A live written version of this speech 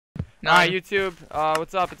Alright, YouTube,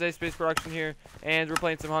 what's up? It's A Space Production here, and we're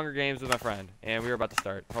playing some Hunger Games with my friend, and we're about to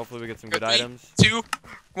start. Hopefully we get some good items. 2,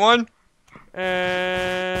 1.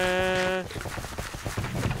 And...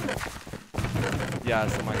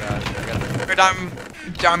 yes, oh my gosh. I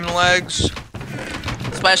got diamond legs.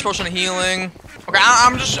 Splash potion of healing. Okay,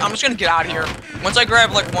 I'm just gonna get out of here. Once I grab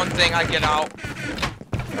like one thing, I get out.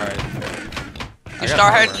 Alright. You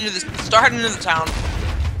start heading into the town.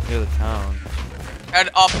 Near the town. Head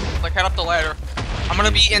up the ladder. I'm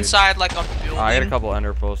gonna be inside like a building. I got a couple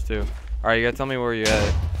ender pearls too. Alright, you gotta tell me where you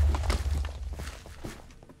at.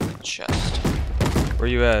 Chest. Where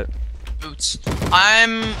you at? Boots.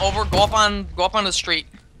 I'm over. Go up on the street.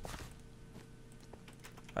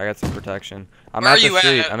 I got some protection. I'm Where at are the you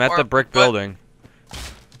street. at? I'm at the brick building.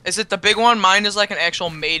 Is it the big one? Mine is like an actual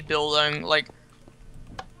made building. Like.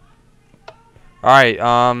 Alright,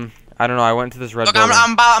 I don't know. I went to this red Look, building.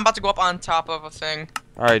 I'm about to go up on top of a thing.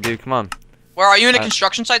 Alright, dude, come on. Where are you, in a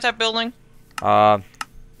construction site type building? I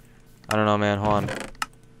don't know, man. Hold on. Oh,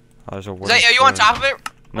 there's a wooden Are you on top of it?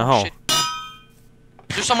 No. Oh, shit.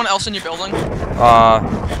 Is there someone else in your building? No,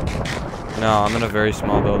 I'm in a very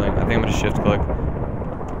small building. I think I'm gonna shift click.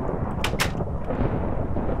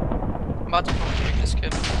 I'm about to kick this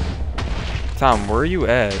kid. Tom, where are you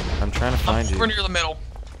at? I'm trying to find you. We're near the middle.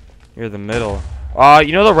 You're the middle.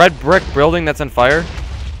 You know the red brick building that's on fire?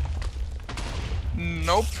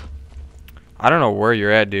 Nope. I don't know where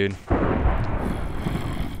you're at, dude.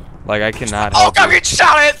 Like, I cannot Oh, help God, you. get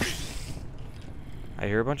shot at! I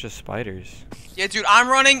hear a bunch of spiders. Yeah, dude, I'm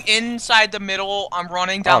running inside the middle. I'm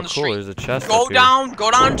running down the cool. street. There's a chest Go up here. down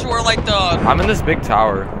to where, like, the... I'm in this big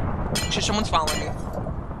tower. Shit, someone's following me.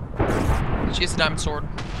 She has a diamond sword.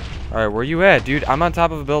 Alright, where you at, dude? I'm on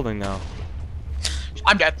top of a building now.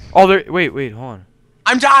 I'm dead. Oh, there. Wait, hold on.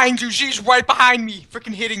 I'm dying, dude. She's right behind me.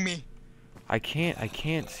 Freaking hitting me. I can't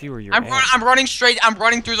see where you're at. I'm running straight. I'm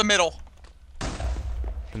running through the middle.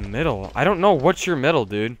 The middle? I don't know what's your middle,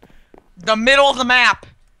 dude. The middle of the map.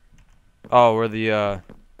 Oh, where the, Yeah,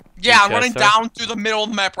 I'm running chests are? down through the middle of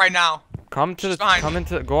the map right now. Go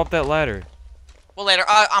up that ladder. Well, later.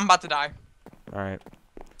 I'm about to die. Alright.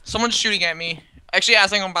 Someone's shooting at me. Actually, I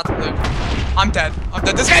think I'm about to live. I'm dead. I'm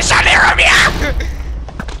dead. This guy shot near me! Ah!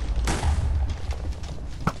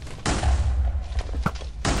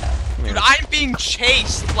 Dude, I'm being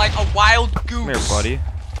chased like a wild goose. Come here, buddy.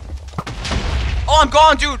 Oh, I'm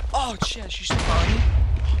gone, dude. Oh, shit. She's still following me.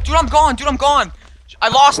 Dude, I'm gone. Dude, I'm gone. I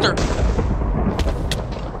lost her.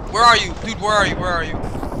 Where are you? Dude, where are you? Where are you?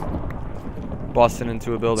 Busting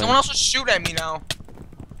into a building. Someone else will shoot at me now.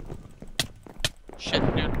 Shit,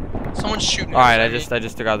 dude. Someone's shooting. Alright, at I me.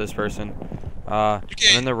 just took out this person. I'm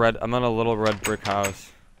in a little red brick house.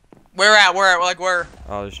 Where at? Where? Like where?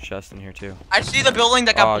 Oh, there's a chest in here too. I see the building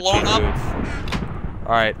that got blown up.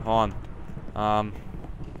 Alright, hold on.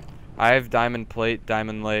 I have diamond plate,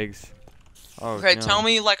 diamond legs. Oh, Okay, no. tell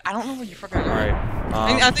me, like, I don't know what you fucking are.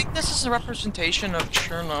 Alright. I think this is a representation of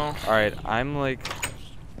Cherno. Alright, I'm like...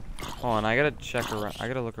 Hold on, I gotta check around. I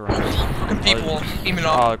gotta look around. Fucking people aiming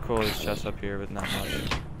up. Oh, cool, there's chests up here, but not much.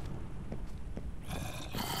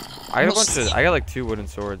 I got like 2 wooden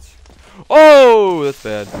swords. Oh, that's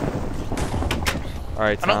bad.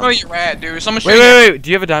 Alright, I don't know where you're at, dude. Someone shooting. Wait. Do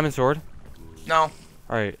you have a diamond sword? No.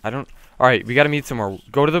 Alright, I don't... Alright, we gotta meet somewhere.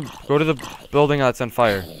 Go to the building that's on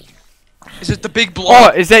fire. Is it the big blow? Oh,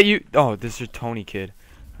 is that you? Oh, this is your Tony kid.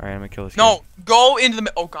 Alright, I'm gonna kill this kid. No, go into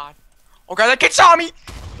the... Oh, God. Oh, God, that kid saw me!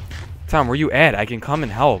 Tom, where you at? I can come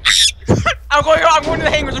and help. I'm going to the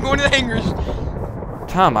hangars. I'm going to the hangars.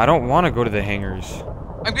 Tom, I don't want to go to the hangars.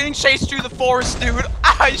 I'm getting chased through the forest, dude.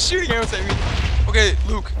 Ah, he's shooting arrows at me. Okay,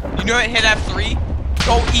 Luke, you know what? Hit F3.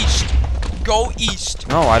 Go east. Go east.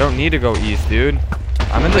 No, I don't need to go east, dude.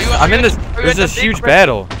 There's this huge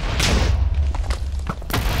battle.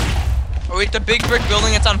 Are we at the big brick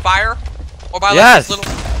building that's on fire? Or by yes! like this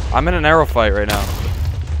little... I'm in an arrow fight right now.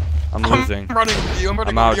 I'm losing. I'm running.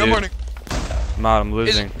 I'm out, dude. I'm out, I'm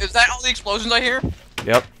losing. Is that all the explosions I hear?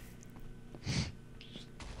 Yep.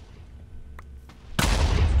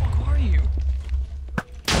 Who are you?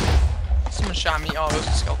 Someone shot me. Oh, it was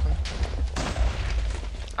a skeleton.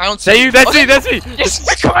 I don't see you. That's me. That's me. Yes,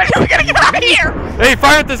 come on, we gotta get out of here. Hey,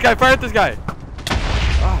 fire at this guy. Fire at this guy.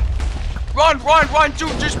 Run,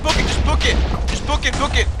 dude. Just book it. Just book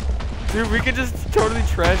it. Dude, we could just totally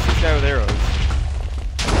trash this guy with arrows.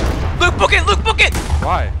 Luke, book it.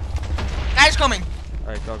 Why? Guy's coming.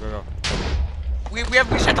 Alright, go. We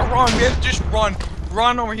just have to run. We have to just run.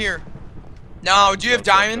 Run over here. No, do you have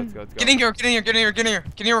diamond? Let's go. Get in here and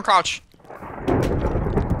crouch.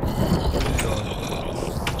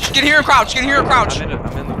 Just get here and crouch. I'm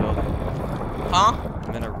in the building. Huh?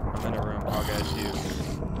 I'm in I'm in a room. Oh, guys, you.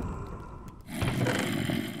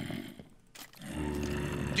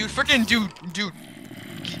 Dude, freaking dude,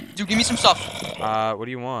 give me some stuff. What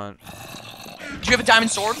do you want? Do you have a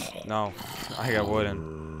diamond sword? No, I got wooden.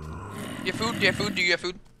 Do you have food? Do you have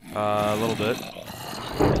food? A little bit.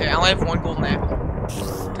 Okay, I only have one golden apple.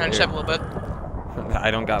 Can I just have a little bit?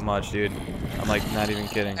 I don't got much, dude. I'm like not even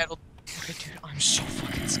kidding. Okay, dude, I'm so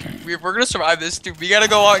fucking scared. We're gonna survive this, dude. We gotta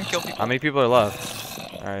go out and kill people. How many people are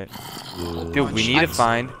left? All right, dude. We need to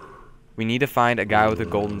find. We need to find a guy with a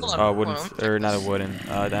golden, wooden, or not a wooden,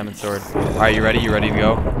 diamond sword. All right, you ready? You ready to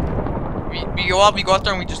go? We go out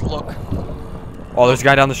there and we just look. Oh, there's a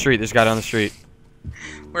guy down the street. There's a guy down the street.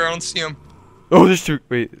 Where? I don't see him. Oh, there's two.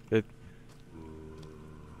 Wait.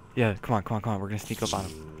 Yeah, come on. We're gonna sneak up on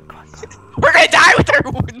him. Come on. We're gonna die with our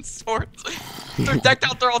wooden swords. They're decked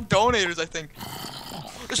out. They're all donators, I think.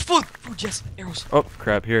 Oh, there's food. Food, yes. Arrows. Oh,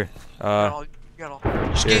 crap. Here. You got all.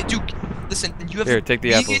 Just get, dude. Listen, you have. Here, take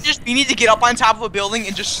the apples. You need to get up on top of a building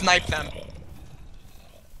and just snipe them.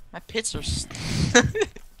 My pits are.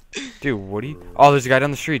 Dude, what do you? Oh, there's a guy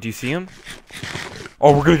down the street. Do you see him?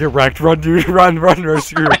 Oh, we're gonna get wrecked. Run, dude. Run,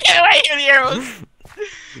 screw. Get away from the arrows.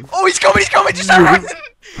 Oh, he's coming. Just start running.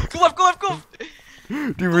 Go left.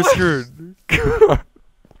 Dude, we're screwed.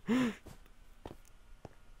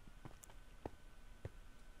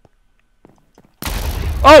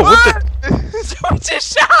 Oh, what the? Someone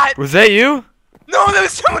just shot. Was that you? No, that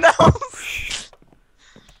was someone else.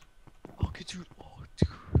 Okay, dude. Oh,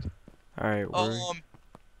 dude. All right.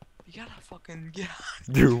 You gotta fucking get out.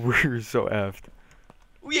 Dude, we're so effed.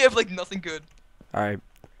 We have like nothing good. All right.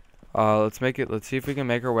 Let's see if we can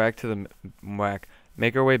make our way to the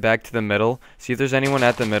make our way back to the middle. See if there's anyone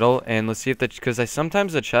at the middle, and let's see if because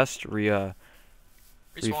sometimes the chest respawn.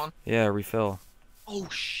 Refill. Oh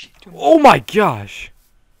shit. Dude. Oh my gosh.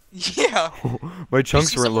 Yeah. My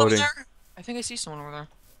chunks weren't loading. I think I see someone over there.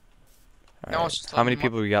 All right. How many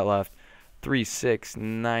people we got left? 3, 6,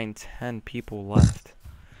 9, 10 people left.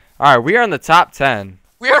 All right, we are in the top 10.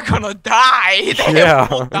 We are gonna die. Yeah.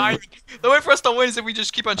 The way for us to win is if we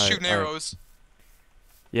just keep on shooting arrows.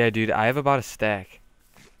 Yeah, dude, I have about a stack.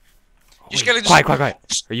 You just gotta quiet.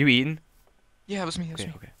 Are you eating? Yeah, it was me.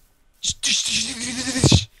 Okay.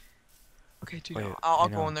 Okay, dude. Wait, I'll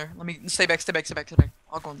go in there. Let me stay back.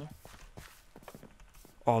 I'll go in there.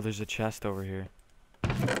 Oh, there's a chest over here.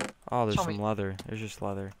 Oh, there's some leather. There's just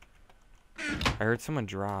leather. I heard someone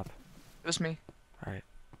drop. It was me. All right.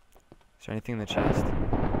 Is there anything in the chest?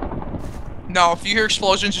 No, if you hear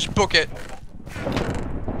explosions, just book it.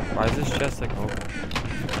 Why is this chest like open?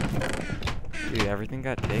 Dude, everything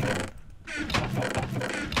got taken.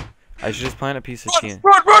 I should just plant a piece of TNT.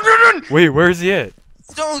 Run! Wait, where's he at?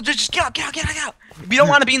 No, just get out. We don't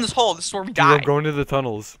want to be in this hole. This is where we die. Dude, I'm going to the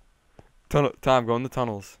tunnels. Tom, go in the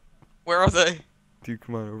tunnels. Where are they? Dude,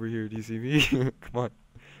 come on, over here. Do you see me? Come on.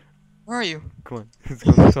 Where are you? Come on, let's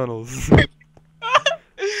go in the tunnels. I'm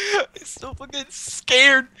so fucking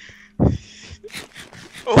scared.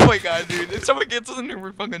 Oh my god, dude. If someone gets us in here,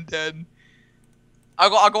 we're fucking dead.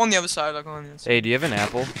 I'll go on the other side. Hey, do you have an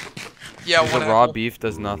apple? Yeah, the raw beef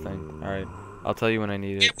does nothing. Alright. I'll tell you when I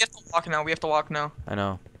need it. We have to walk now. I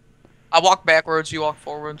know. I walk backwards, you walk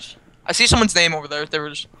forwards. I see someone's name over there.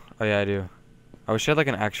 Oh yeah, I do. I wish I had like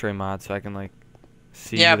an X-ray mod so I can like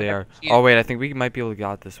see who they are. Yeah. Oh wait, I think we might be able to get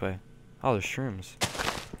out this way. Oh, there's shrooms.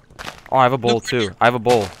 Oh, I have a bowl too. I have a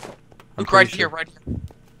bowl. Look right here.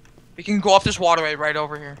 We can go off this waterway right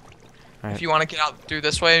over here. Right. If you want to get out through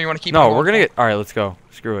this way, or you want to keep. No, we're gonna get. All right, let's go.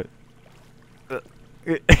 Screw it.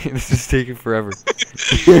 This is taking forever. Watch,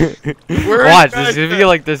 this is gonna be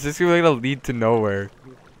like this. This is gonna lead to nowhere.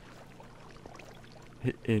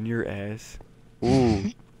 In your ass.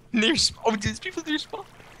 Ooh. Oh, dude, there's people near spawn.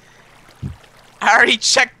 I already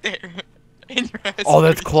checked there. In your ass. Oh,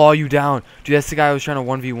 that's claw you down, dude. That's the guy I was trying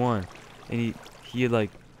to 1v1, and he had like.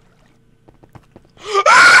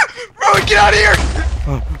 Bro, get out of here!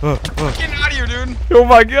 Get out of here, dude! Oh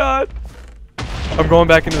my god! I'm going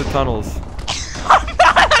back into the tunnels.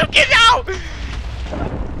 Get out!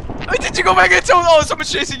 Did you go back into? Oh,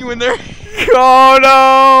 someone's chasing you in there. Oh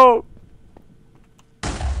no!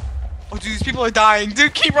 Oh, dude, these people are dying.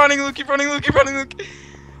 Dude, keep running, Luke. I'm running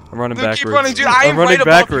backwards. Keep running, dude. I am running right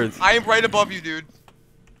backwards. I am right above you, dude.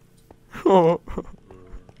 Oh.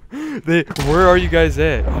 Where are you guys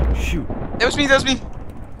at? Oh, shoot. That was me.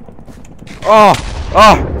 Oh!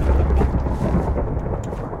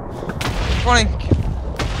 Running.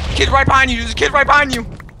 Kid right behind you. There's a kid right behind you.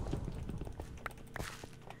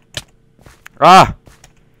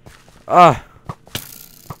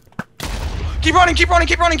 Keep running. Keep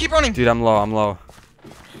running. Dude, I'm low.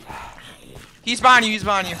 He's behind you. He's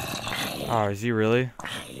behind you. Oh, is he really?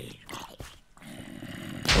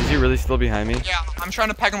 Is he really still behind me? Yeah, I'm trying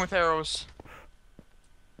to peg him with arrows.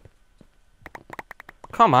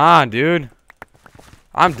 Come on, dude.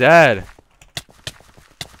 I'm dead.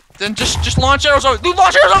 Then just launch arrows over. Dude,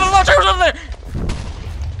 launch arrows over there. Launch arrows over there.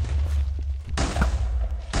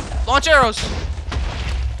 Launch arrows.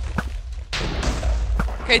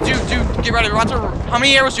 Okay, dude, get ready. We're about to. How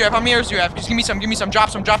many arrows do you have? How many arrows do you have? Just give me some. Give me some. Drop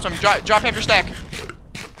some. Drop some. Drop half your stack.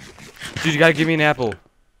 Dude, you gotta give me an apple.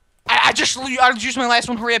 I just used my last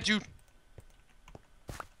one. Hurry up, dude.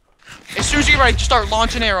 As soon as you get ready, just start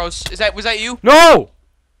launching arrows. Was that you? No!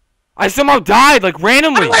 I somehow died, like,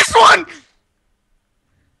 randomly. My last one!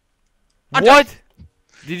 What?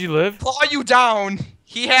 Did you live? Claw you down.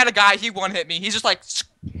 He had a guy. He one-hit me. He's just like...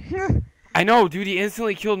 I know, dude. He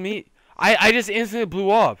instantly killed me. I just instantly blew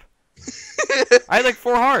up. I had like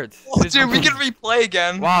 4 hearts. Oh, dude, we can replay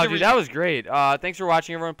again. Wow, dude, that was great. Thanks for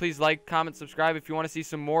watching, everyone. Please like, comment, subscribe if you want to see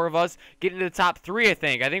some more of us. Get into the top 3, I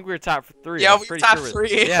think. I think we were top 3. Yeah, we were top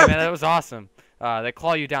 3. Yeah, man, that was awesome. They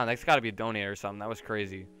claw you down. That's got to be a donator or something. That was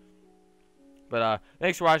crazy. But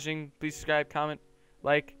thanks for watching. Please subscribe, comment,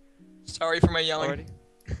 like. Sorry for my yelling.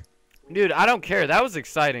 Dude, I don't care. That was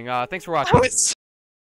exciting. Thanks for watching.